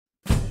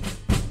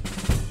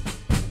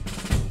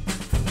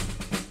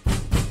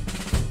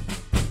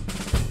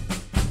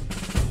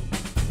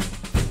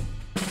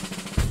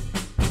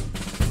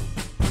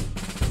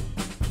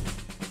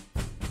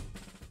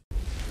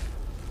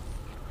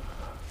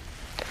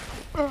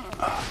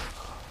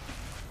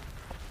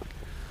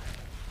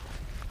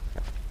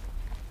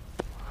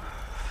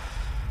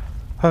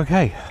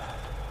Okay,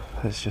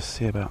 let's just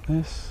see about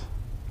this.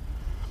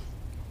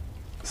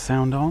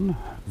 Sound on,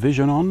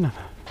 vision on.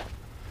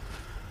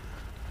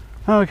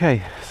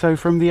 Okay, so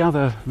from the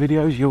other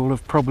videos you'll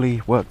have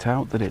probably worked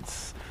out that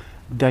it's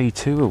day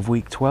 2 of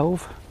week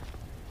 12.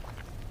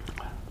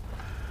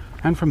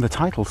 And from the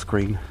title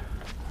screen,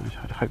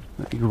 I hope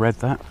that you read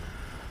that.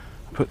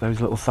 I put those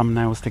little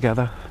thumbnails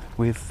together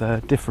with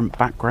different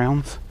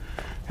backgrounds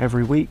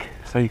every week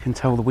so you can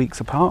tell the weeks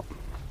apart.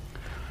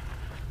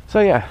 So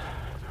yeah,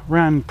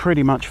 ran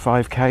pretty much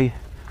 5k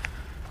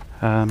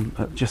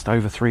at just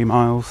over 3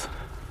 miles.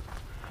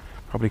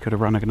 Probably could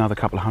have run another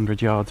couple of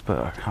 100 yards, but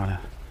I kind of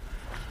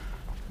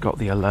got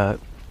the alert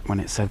when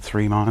it said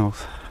 3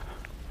 miles.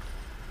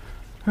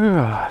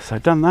 So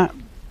done that.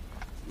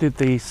 Did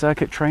the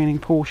circuit training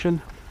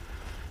portion,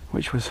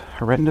 which was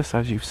horrendous,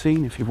 as you've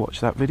seen if you've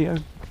watched that video.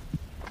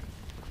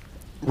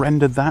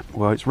 Rendered that.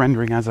 Well, it's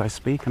rendering as I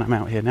speak, and I'm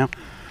out here now.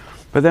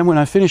 But then when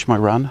I finished my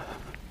run,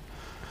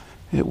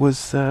 it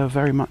was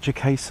very much a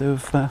case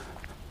of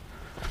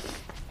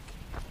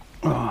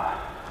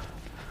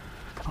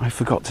I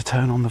forgot to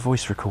turn on the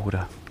voice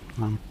recorder.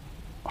 I'm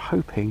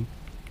hoping,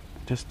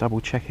 just double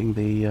checking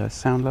the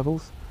sound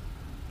levels.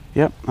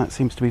 Yep, that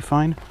seems to be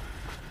fine.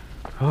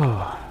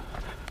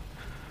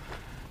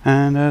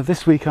 And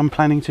this week I'm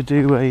planning to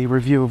do a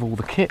review of all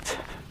the kit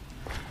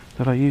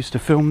that I used to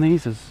film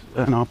these,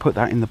 and I'll put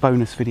that in the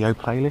bonus video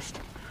playlist.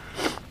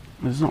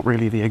 It's not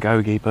really the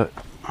Agoge, but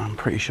I'm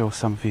pretty sure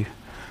some of you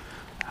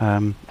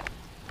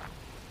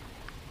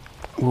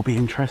will be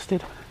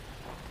interested.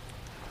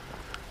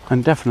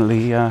 And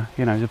definitely,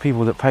 you know, the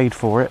people that paid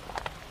for it,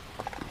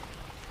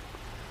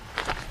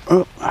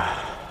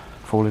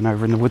 falling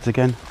over in the woods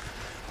again,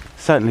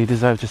 certainly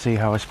deserve to see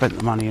how I spent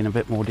the money in a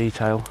bit more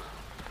detail.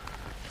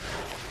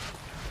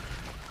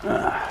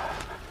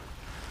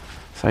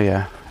 So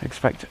yeah,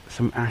 expect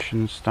some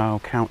Ashen style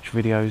couch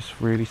videos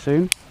really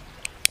soon.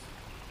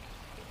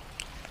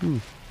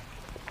 But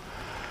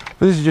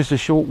this is just a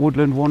short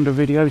woodland wander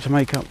video to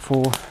make up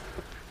for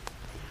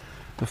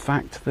the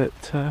fact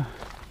that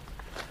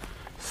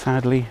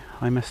sadly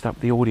I messed up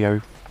the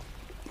audio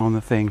on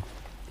the thing.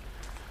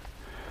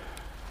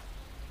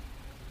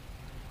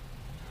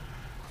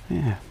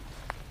 Yeah.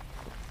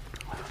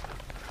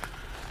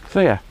 So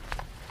yeah.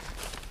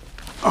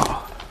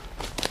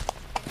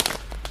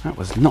 That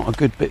was not a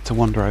good bit to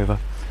wander over.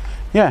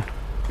 Yeah.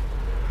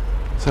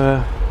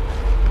 So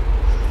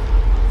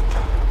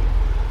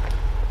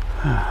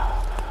I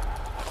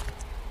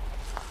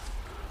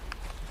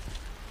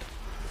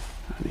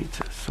need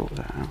to sort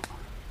that out.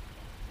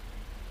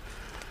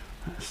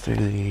 Let's do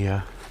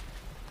the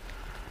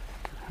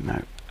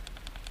no.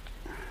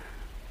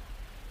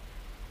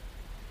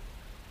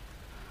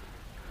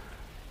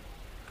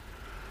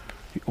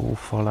 You all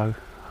follow,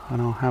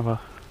 and I'll have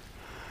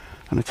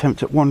an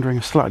attempt at wandering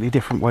a slightly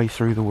different way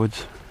through the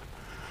woods.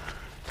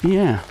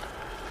 Yeah.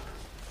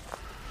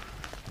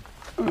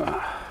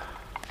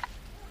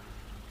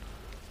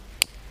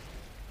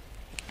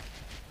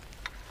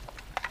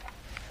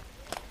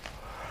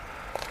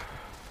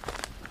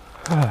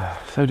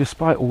 So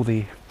despite all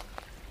the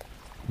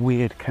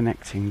weird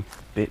connecting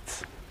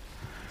bits,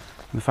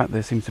 and the fact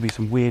there seems to be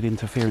some weird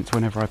interference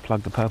whenever I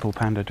plug the Purple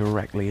Panda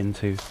directly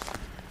into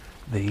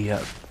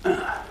the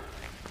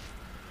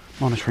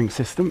monitoring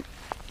system,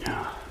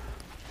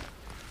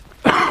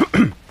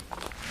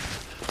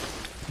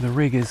 the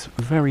rig is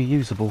very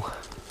usable.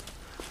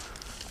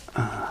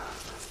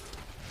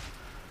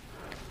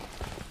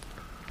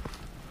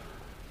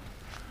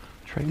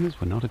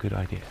 Trainers were not a good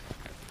idea.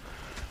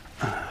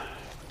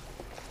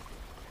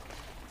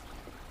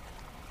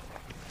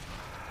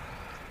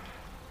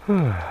 Have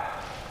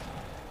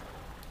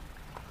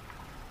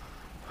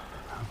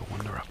a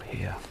wander up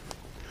here.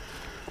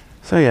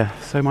 So yeah,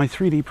 so my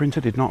 3D printer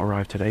did not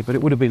arrive today, but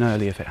it would have been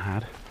early if it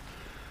had.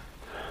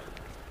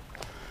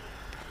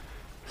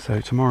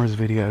 So tomorrow's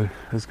video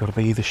has got to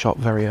be either shot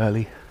very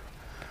early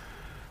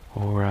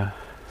or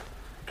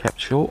kept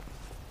short.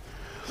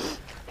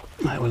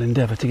 I will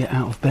endeavour to get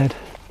out of bed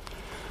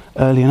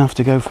early enough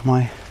to go for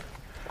my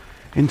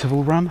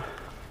interval run.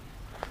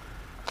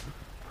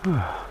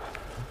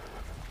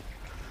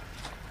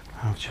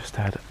 I've just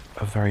had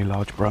a very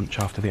large brunch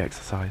after the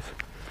exercise.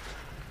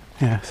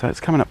 Yeah, so it's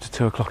coming up to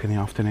 2 o'clock in the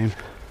afternoon.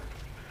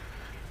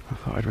 I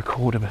thought I'd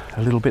record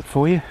a little bit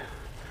for you.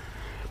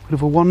 Bit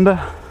of a wander.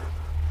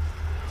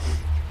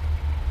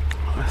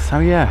 So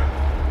yeah.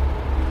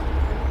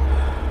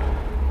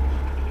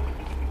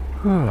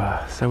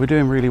 So we're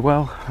doing really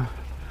well.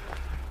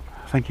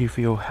 Thank you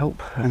for your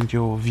help and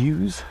your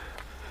views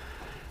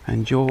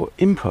and your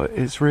input.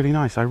 It's really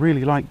nice. I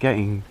really like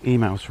getting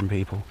emails from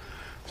people.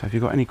 So if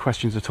you've got any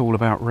questions at all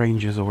about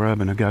rangers or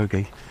urban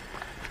agoge,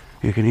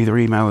 you can either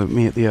email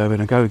me at the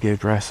urban agoge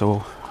address,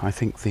 or I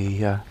think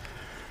the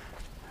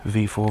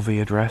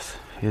V4V address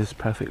is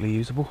perfectly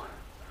usable.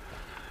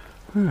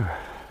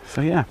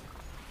 So yeah,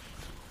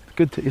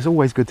 it's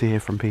always good to hear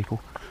from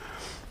people.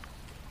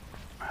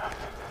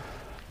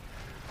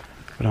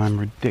 But I'm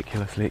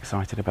ridiculously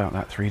excited about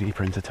that 3D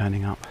printer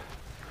turning up.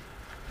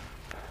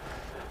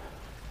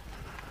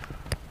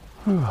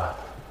 But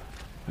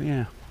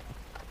yeah.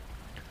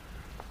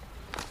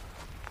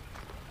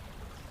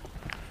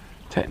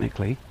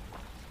 Technically,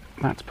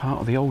 that's part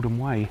of the Oldham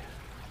Way.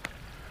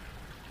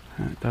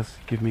 It does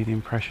give me the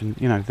impression,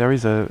 you know, there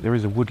is a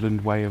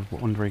woodland way of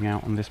wandering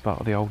out on this part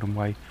of the Oldham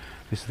Way.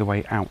 This is the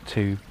way out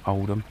to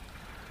Oldham,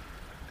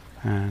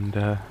 and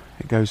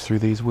it goes through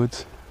these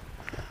woods.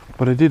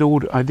 But I did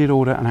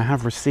order, and I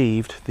have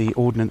received the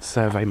Ordnance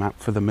Survey map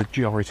for the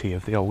majority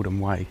of the Oldham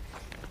Way.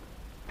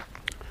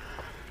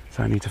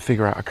 So I need to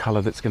figure out a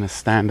colour that's going to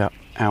stand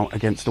out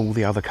against all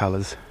the other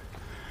colours,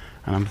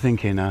 and I'm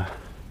thinking a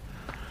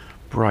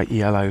bright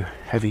yellow,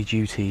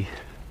 heavy-duty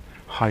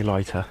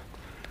highlighter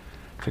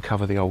to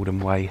cover the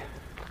Oldham Way,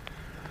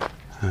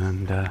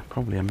 and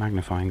probably a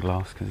magnifying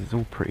glass, because it's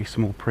all pretty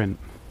small print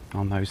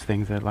on those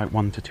things. They're like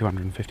 1 to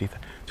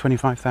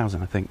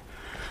 25,000, I think.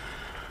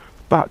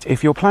 But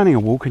if you're planning a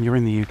walk and you're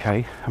in the UK,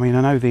 I mean,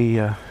 I know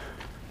the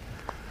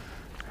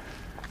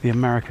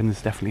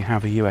Americans definitely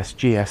have a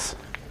USGS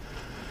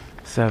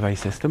survey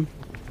system,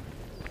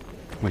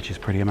 which is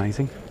pretty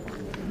amazing.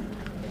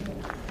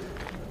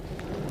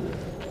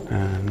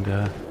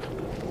 And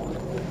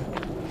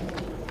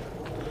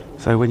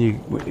so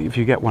if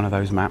you get one of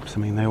those maps, I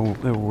mean, they're all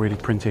really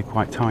printed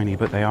quite tiny,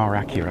 but they are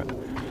accurate,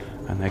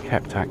 and they're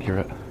kept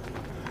accurate.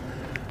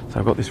 So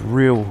I've got this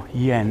real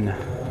yen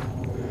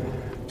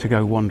to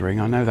go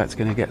wandering. I know that's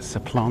going to get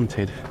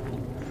supplanted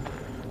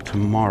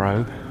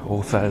tomorrow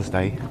or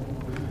Thursday,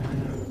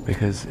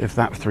 because if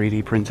that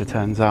 3D printer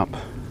turns up,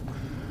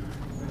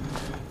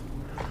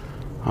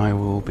 I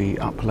will be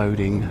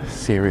uploading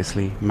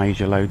seriously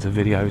major loads of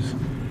videos,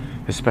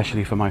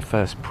 especially for my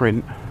first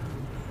print.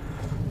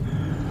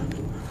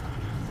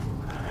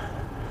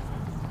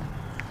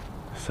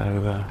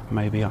 So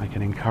maybe I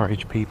can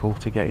encourage people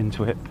to get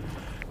into it,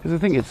 because I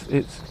think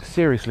it's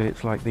seriously,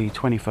 it's like the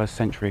 21st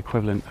century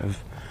equivalent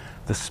of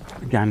the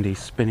Gandhi's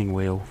spinning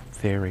wheel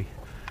theory,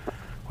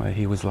 where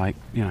he was like,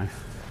 you know,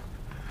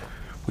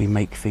 we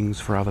make things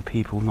for other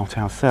people, not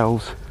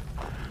ourselves,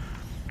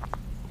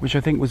 which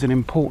I think was an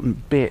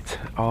important bit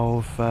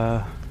of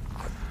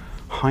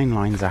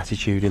Heinlein's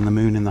attitude in The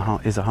Moon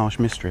is a Harsh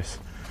Mistress.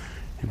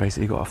 He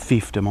basically got a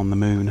fiefdom on the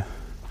moon,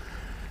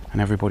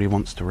 and everybody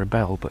wants to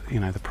rebel. But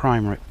you know, the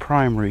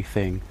primary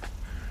thing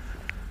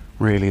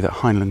really that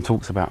Heinlein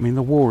talks about, I mean,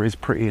 the war is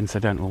pretty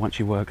incidental. Once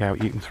you work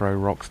out you can throw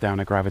rocks down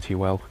a gravity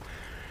well,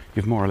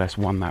 you've more or less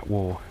won that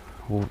war.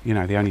 Or, you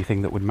know, the only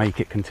thing that would make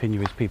it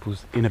continue is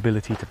people's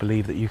inability to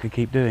believe that you could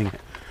keep doing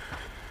it,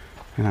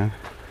 you know.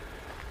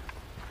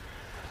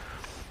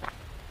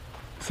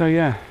 So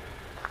yeah,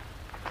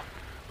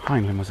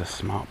 Heinlein was a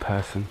smart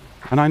person,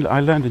 and I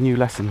learned a new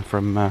lesson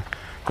from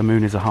The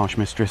Moon is a Harsh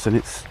Mistress,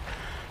 and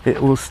it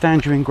will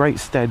stand you in great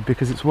stead,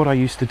 because it's what I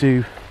used to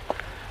do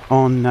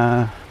on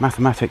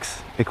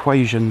mathematics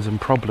equations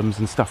and problems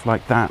and stuff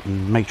like that,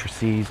 and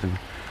matrices and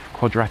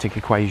quadratic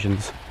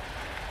equations.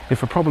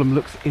 If a problem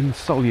looks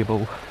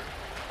insoluble,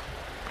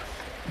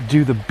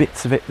 do the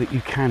bits of it that you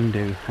can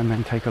do, and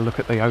then take a look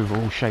at the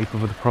overall shape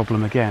of the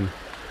problem again.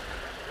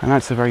 And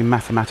that's a very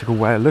mathematical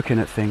way of looking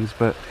at things,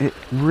 but it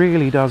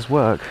really does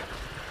work.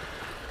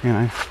 You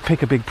know,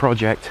 pick a big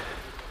project,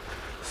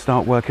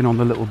 start working on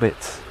the little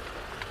bits.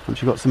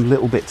 Once you've got some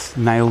little bits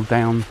nailed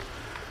down,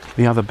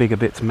 the other bigger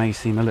bits may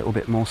seem a little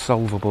bit more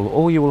solvable,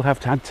 or you will have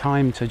to have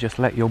time to just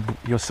let your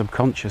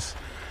subconscious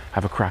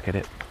have a crack at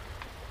it.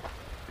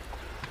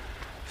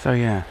 So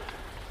yeah,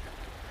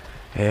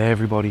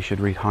 everybody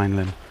should read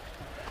Heinlein.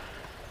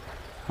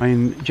 I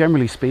mean,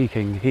 generally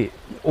speaking,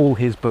 all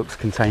his books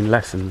contain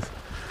lessons,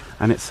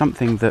 and it's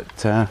something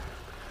that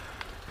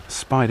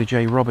Spider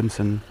J.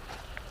 Robinson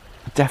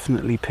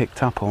definitely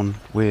picked up on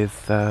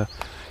with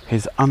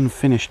his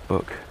unfinished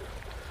book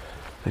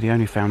that he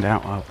only found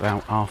out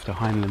about after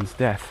Heinlein's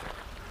death,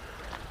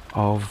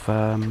 of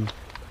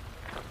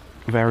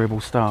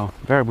Variable Star.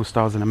 Variable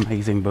Star is an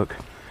amazing book.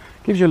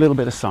 Gives you a little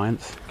bit of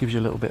science, gives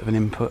you a little bit of an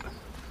input,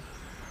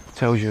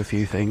 tells you a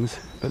few things,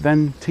 but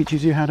then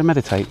teaches you how to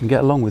meditate and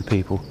get along with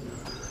people.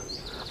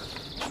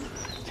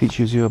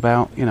 Teaches you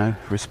about, you know,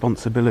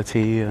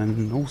 responsibility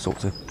and all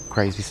sorts of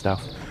crazy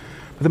stuff.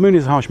 But The Moon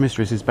is a Harsh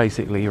Mistress is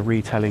basically a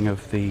retelling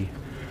of the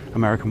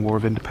American War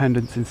of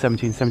Independence in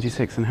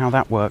 1776 and how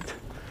that worked.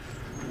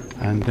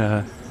 And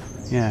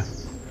yeah,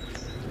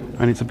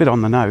 and it's a bit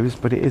on the nose,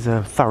 but it is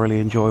a thoroughly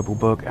enjoyable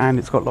book, and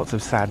it's got lots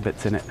of sad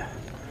bits in it.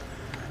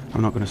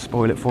 I'm not going to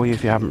spoil it for you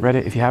if you haven't read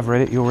it. If you have read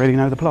it, you already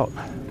know the plot.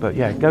 But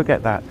yeah, go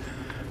get that.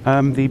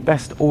 The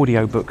best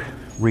audiobook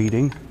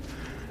reading,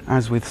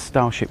 as with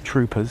Starship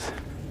Troopers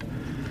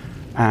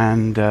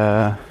and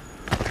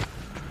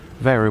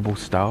Variable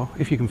Star,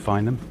 if you can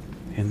find them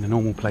in the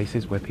normal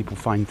places where people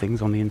find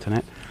things on the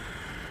internet.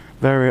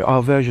 There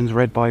are versions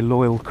read by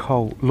Lloyd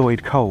Cole,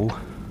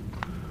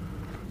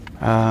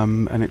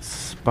 and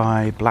it's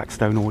by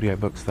Blackstone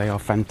Audiobooks. They are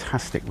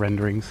fantastic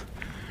renderings.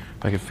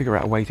 If I could figure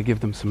out a way to give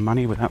them some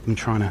money without them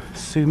trying to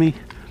sue me,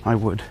 I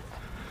would.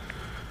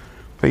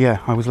 But yeah,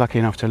 I was lucky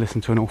enough to listen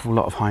to an awful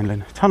lot of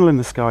Heinlein. Tunnel in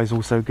the Sky is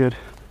also good.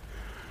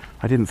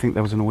 I didn't think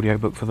there was an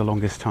audiobook for the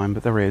longest time,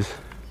 but there is,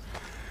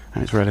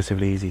 and it's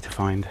relatively easy to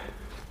find.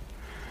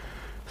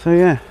 So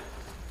yeah,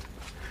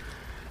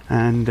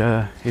 and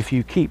if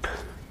you keep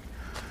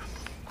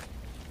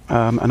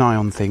an eye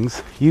on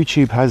things,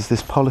 YouTube has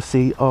this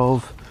policy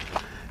of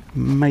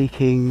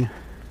making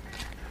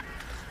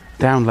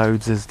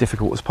downloads as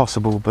difficult as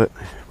possible, but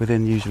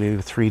within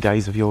usually 3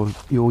 days of your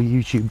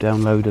YouTube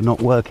downloader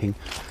not working,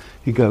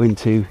 you go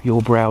into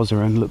your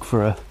browser and look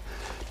for a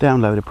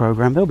downloader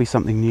program. There'll be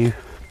something new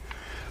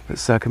that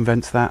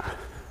circumvents that.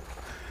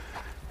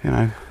 You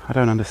know, I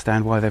don't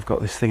understand why they've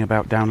got this thing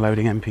about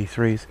downloading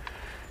MP3s.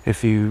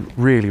 If you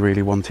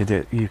really wanted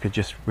it, you could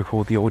just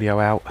record the audio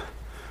out.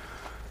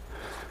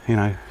 You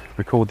know,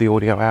 record the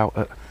audio out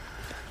at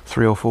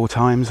 3 or 4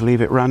 times, leave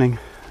it running,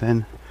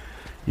 then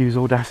use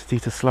Audacity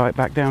to slow it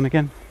back down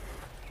again.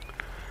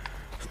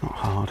 It's not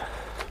hard.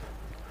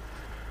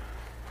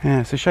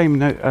 Yeah, it's a shame.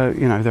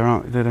 You know,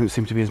 there don't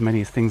seem to be as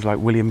many things like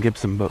William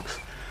Gibson books.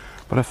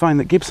 But I find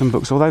that Gibson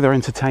books, although they're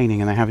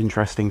entertaining and they have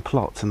interesting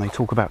plots and they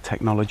talk about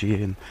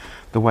technology and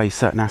the way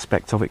certain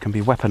aspects of it can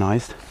be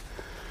weaponized,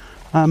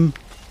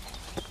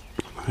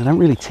 they don't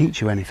really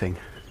teach you anything.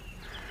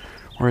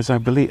 Whereas I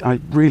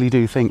really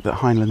do think that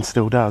Heinlein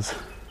still does.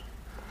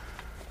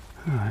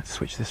 Oh, let's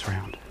switch this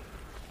round.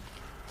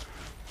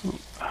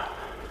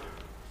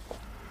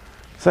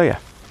 So yeah.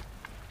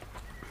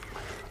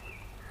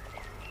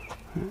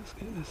 Let's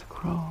get this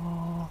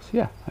across.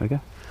 Yeah, there we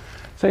go.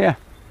 So yeah,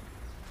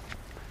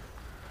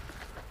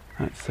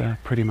 that's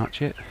pretty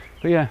much it.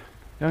 But yeah,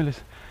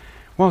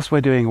 whilst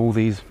we're doing all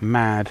these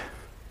mad,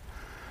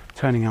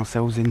 turning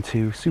ourselves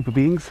into super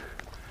beings,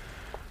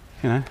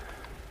 you know,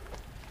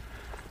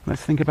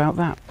 let's think about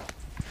that.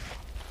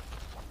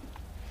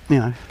 You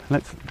know,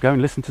 let's go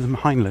and listen to some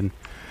Heinlein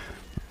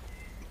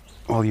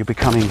while you're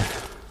becoming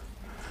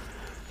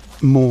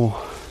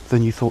more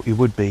than you thought you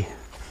would be.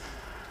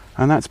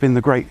 And that's been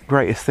the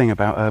greatest thing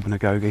about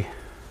urban-agoge.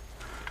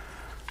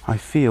 I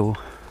feel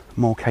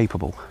more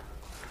capable,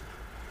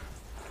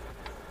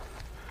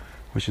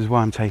 which is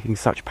why I'm taking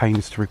such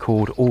pains to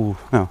record all,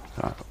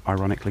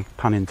 ironically,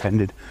 pun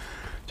intended,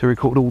 to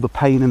record all the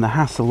pain and the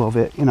hassle of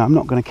it. You know, I'm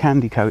not going to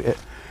candy coat it.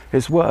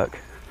 It's work.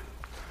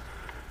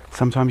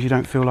 Sometimes you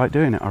don't feel like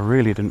doing it. I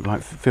really didn't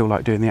feel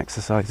like doing the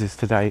exercises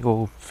today,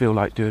 or feel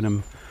like doing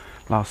them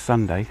last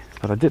Sunday,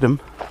 but I did them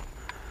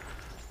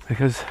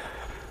because,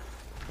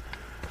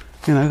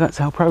 you know, that's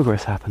how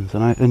progress happens.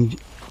 And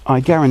I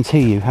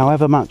guarantee you,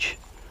 however much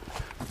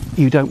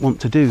you don't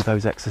want to do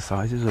those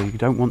exercises, or you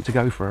don't want to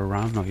go for a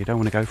run, or you don't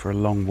want to go for a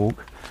long walk,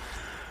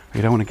 or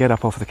you don't want to get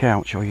up off the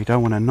couch, or you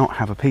don't want to not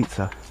have a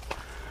pizza,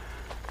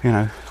 you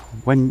know,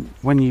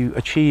 when you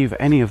achieve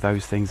any of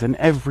those things, and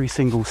every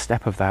single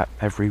step of that,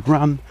 every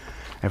run,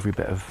 every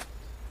bit of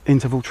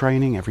interval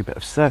training, every bit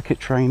of circuit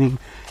training,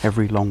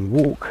 every long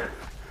walk,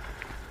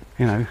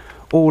 you know,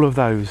 all of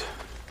those,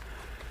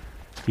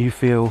 you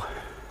feel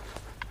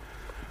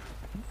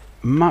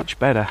much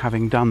better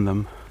having done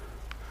them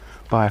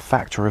by a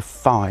factor of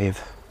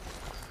 5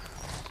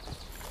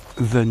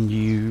 than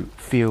you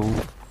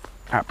feel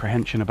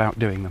apprehension about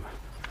doing them.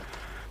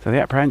 So the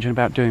apprehension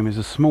about doing them is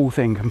a small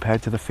thing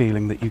compared to the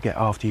feeling that you get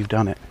after you've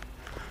done it.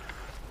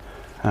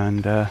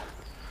 And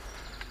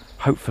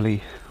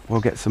hopefully we'll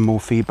get some more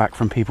feedback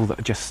from people that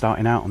are just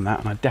starting out on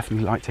that, and I'd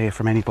definitely like to hear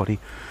from anybody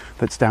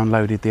that's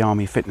downloaded the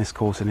Army Fitness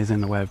course and is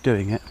in the way of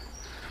doing it.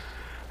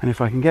 And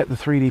if I can get the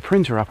 3D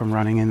printer up and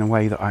running in the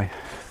way that I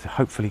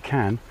hopefully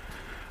can,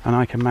 and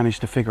I can manage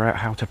to figure out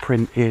how to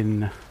print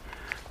in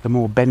the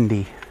more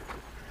bendy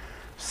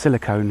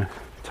silicone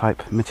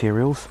type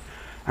materials,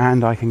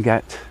 and I can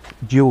get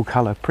dual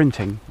colour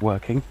printing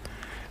working,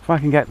 if I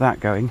can get that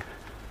going,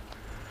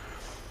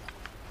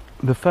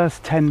 the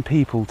first 10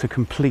 people to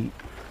complete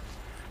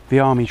the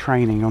army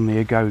training on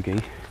the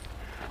Agoge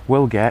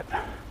will get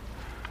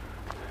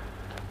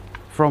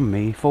from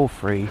me for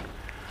free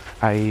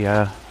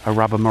a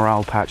rubber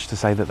morale patch to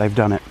say that they've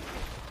done it.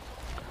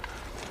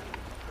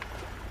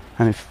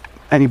 And if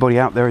anybody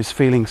out there is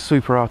feeling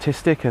super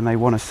artistic and they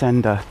want to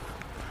send a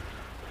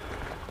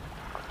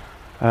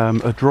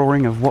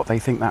drawing of what they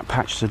think that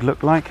patch should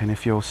look like, and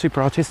if you're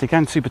super artistic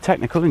and super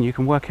technical and you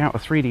can work out a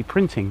 3D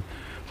printing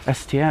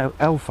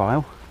STL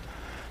file,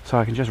 so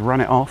I can just run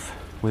it off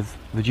with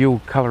the dual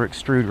colour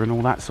extruder and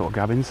all that sort of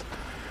gubbins,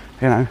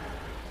 you know,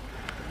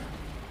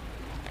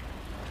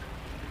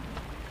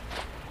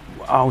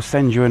 I'll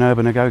send you an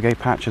Urban Agoge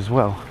patch as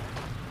well.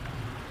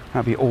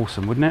 That'd be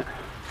awesome, wouldn't it?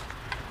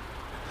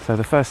 So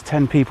the first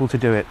 10 people to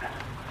do it,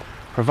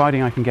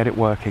 providing I can get it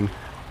working,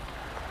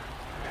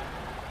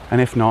 and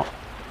if not,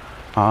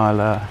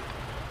 I'll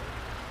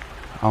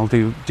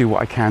do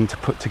what I can to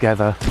put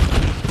together,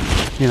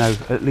 you know,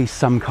 at least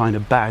some kind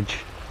of badge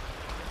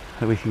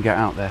that we can get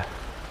out there.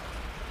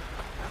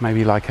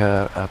 Maybe like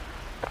a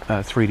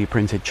 3D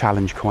printed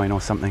challenge coin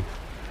or something.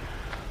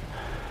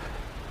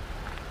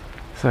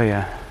 So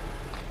yeah,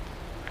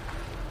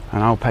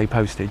 and I'll pay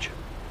postage.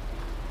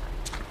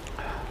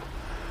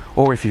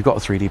 Or if you've got a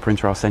 3D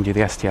printer, I'll send you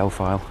the STL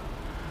file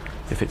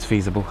if it's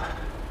feasible.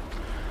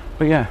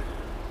 But yeah,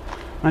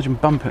 imagine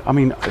bumping. I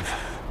mean,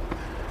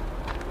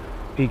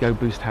 Ego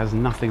Boost has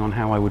nothing on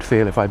how I would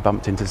feel if I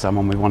bumped into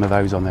someone with one of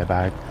those on their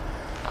bag.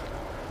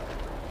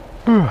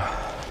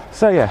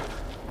 So yeah,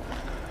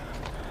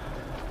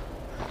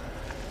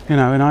 you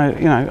know, and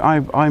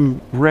I'm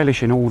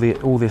relishing all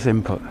this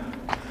input.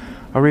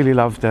 I really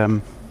loved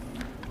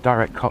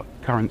Direct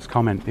Current's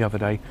comment the other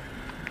day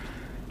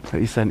that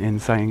he sent in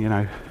saying, you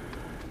know,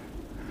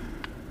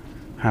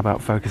 how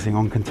about focusing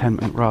on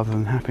contentment rather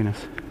than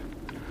happiness?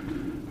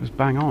 It was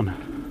bang on.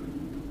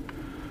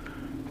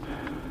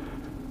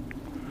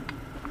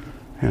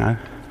 You know,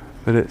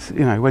 but it's,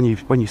 you know, when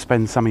you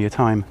spend some of your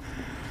time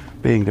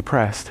being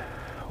depressed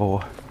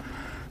or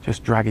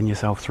just dragging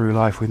yourself through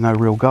life with no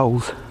real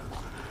goals.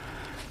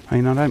 I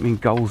mean, I don't mean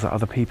goals that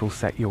other people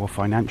set you, or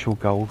financial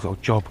goals or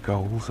job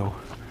goals or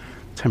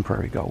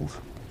temporary goals.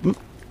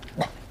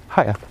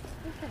 Hiya.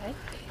 Okay.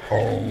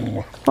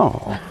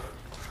 Oh.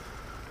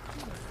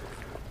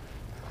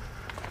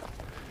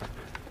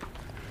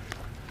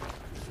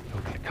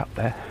 There'll be a cut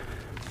there.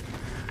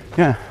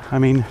 Yeah, I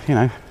mean, you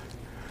know,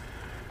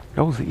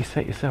 goals that you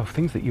set yourself,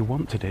 things that you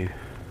want to do.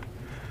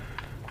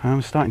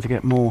 I'm starting to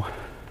get more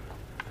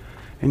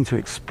into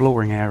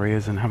exploring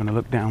areas and having a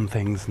look down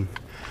things and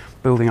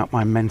building up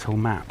my mental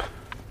map.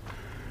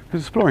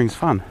 Because exploring's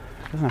fun.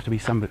 It doesn't have to be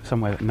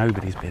somewhere that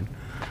nobody's been.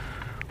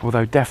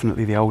 Although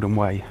definitely the Oldham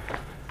Way.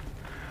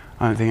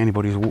 I don't think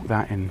anybody's walked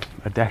that in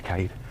a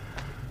decade.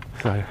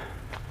 So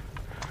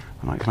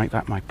I'd like to make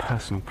that my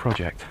personal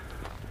project.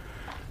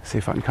 See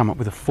if I can come up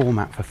with a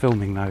format for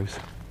filming those.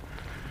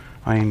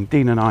 I mean,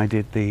 Dean and I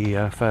did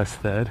the first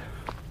third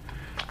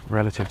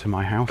relative to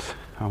my house.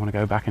 I want to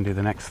go back and do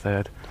the next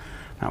third.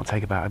 That'll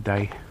take about a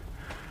day.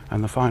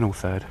 And the final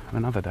third,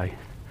 another day.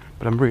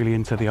 But I'm really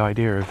into the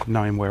idea of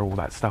knowing where all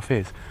that stuff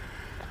is,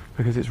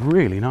 because it's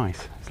really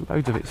nice. There's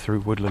loads of it through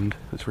woodland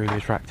that's really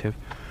attractive.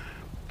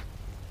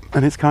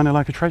 And it's kind of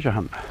like a treasure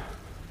hunt.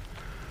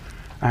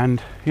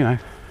 And, you know,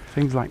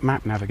 things like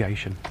map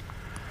navigation.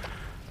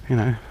 You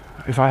know,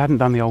 if I hadn't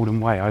done the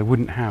Oldham Way, I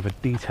wouldn't have a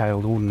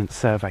detailed Ordnance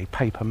Survey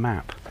paper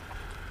map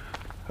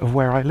of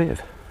where I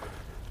live.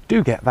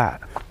 Do get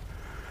that.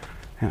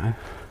 You know,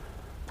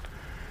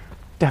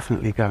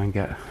 definitely go and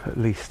get at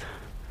least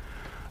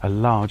a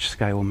large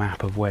scale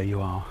map of where you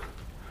are,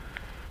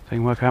 so you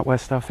can work out where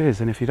stuff is.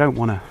 And if you don't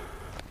want to,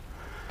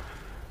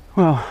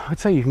 well, I'd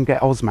say you can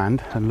get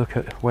Osmand and look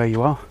at where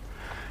you are.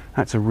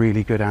 That's a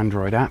really good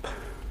Android app.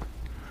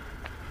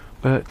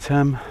 But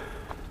you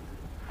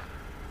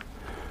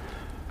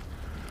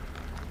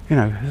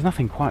know, there's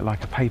nothing quite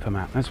like a paper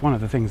map. That's one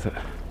of the things that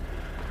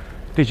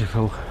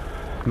digital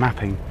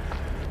mapping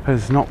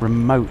has not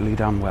remotely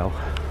done well.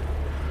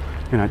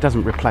 You know, it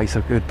doesn't replace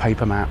a good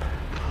paper map.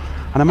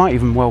 And I might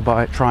even well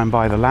try and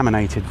buy the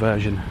laminated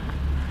version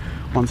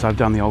once I've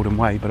done the Oldham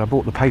Way, but I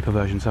bought the paper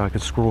version so I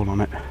could scrawl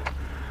on it.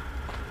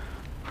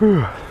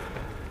 Whew.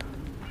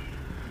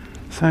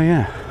 So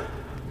yeah,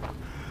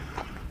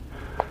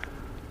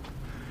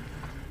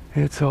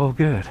 it's all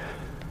good.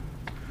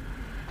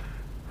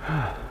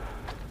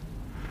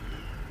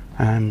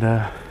 And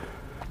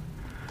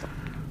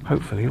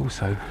hopefully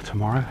also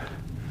tomorrow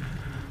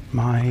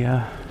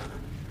my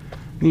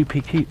new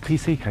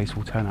PC case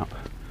will turn up.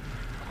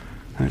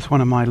 And it's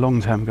one of my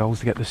long-term goals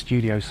to get the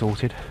studio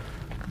sorted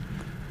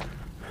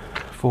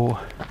for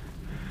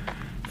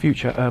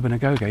future Urban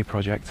Agoge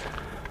projects.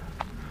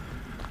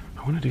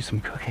 I want to do some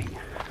cooking.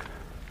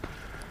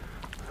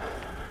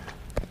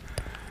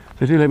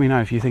 So do let me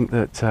know if you think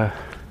that a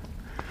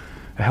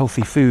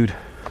healthy food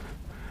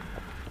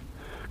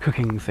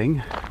cooking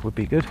thing would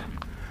be good.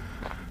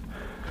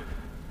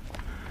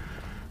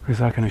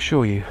 Because I can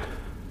assure you,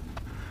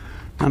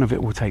 none of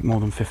it will take more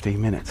than 15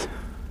 minutes.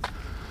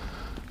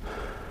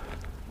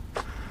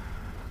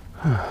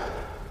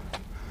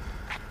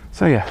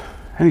 So yeah,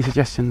 any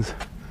suggestions,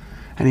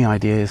 any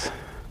ideas,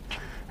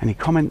 any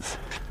comments,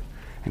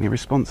 any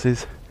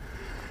responses,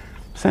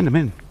 send them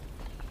in.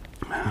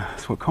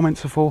 That's what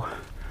comments are for.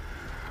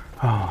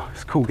 Oh,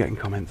 it's cool getting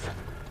comments.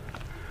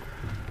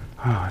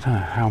 Oh, I don't know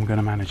how I'm going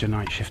to manage a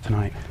night shift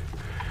tonight.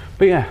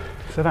 But yeah,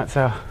 so that's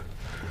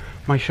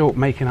my short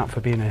making up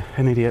for being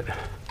an idiot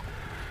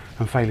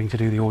and failing to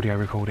do the audio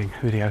recording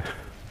video.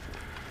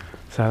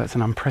 So that's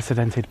an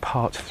unprecedented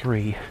part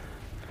 3.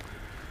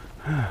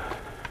 I'm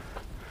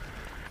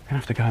gonna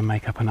have to go and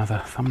make up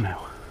another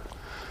thumbnail.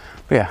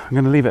 But yeah, I'm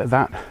going to leave it at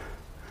that.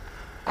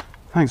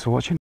 Thanks for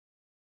watching.